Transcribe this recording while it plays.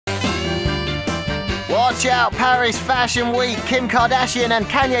Watch out, Paris Fashion Week! Kim Kardashian and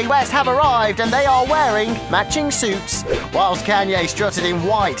Kanye West have arrived and they are wearing matching suits. Whilst Kanye strutted in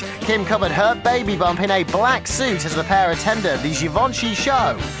white, Kim covered her baby bump in a black suit as the pair attended the Givenchy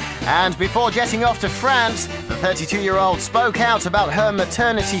show. And before jetting off to France, the 32-year-old spoke out about her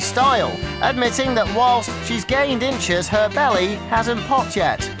maternity style, admitting that whilst she's gained inches, her belly hasn't popped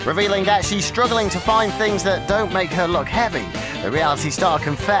yet, revealing that she's struggling to find things that don't make her look heavy. The reality star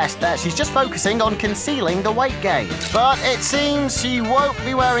confessed that she's just focusing on concealing the weight gain. But it seems she won't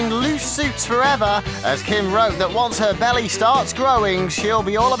be wearing loose suits forever, as Kim wrote that once her belly starts growing, she'll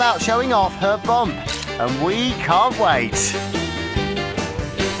be all about showing off her bump. And we can't wait.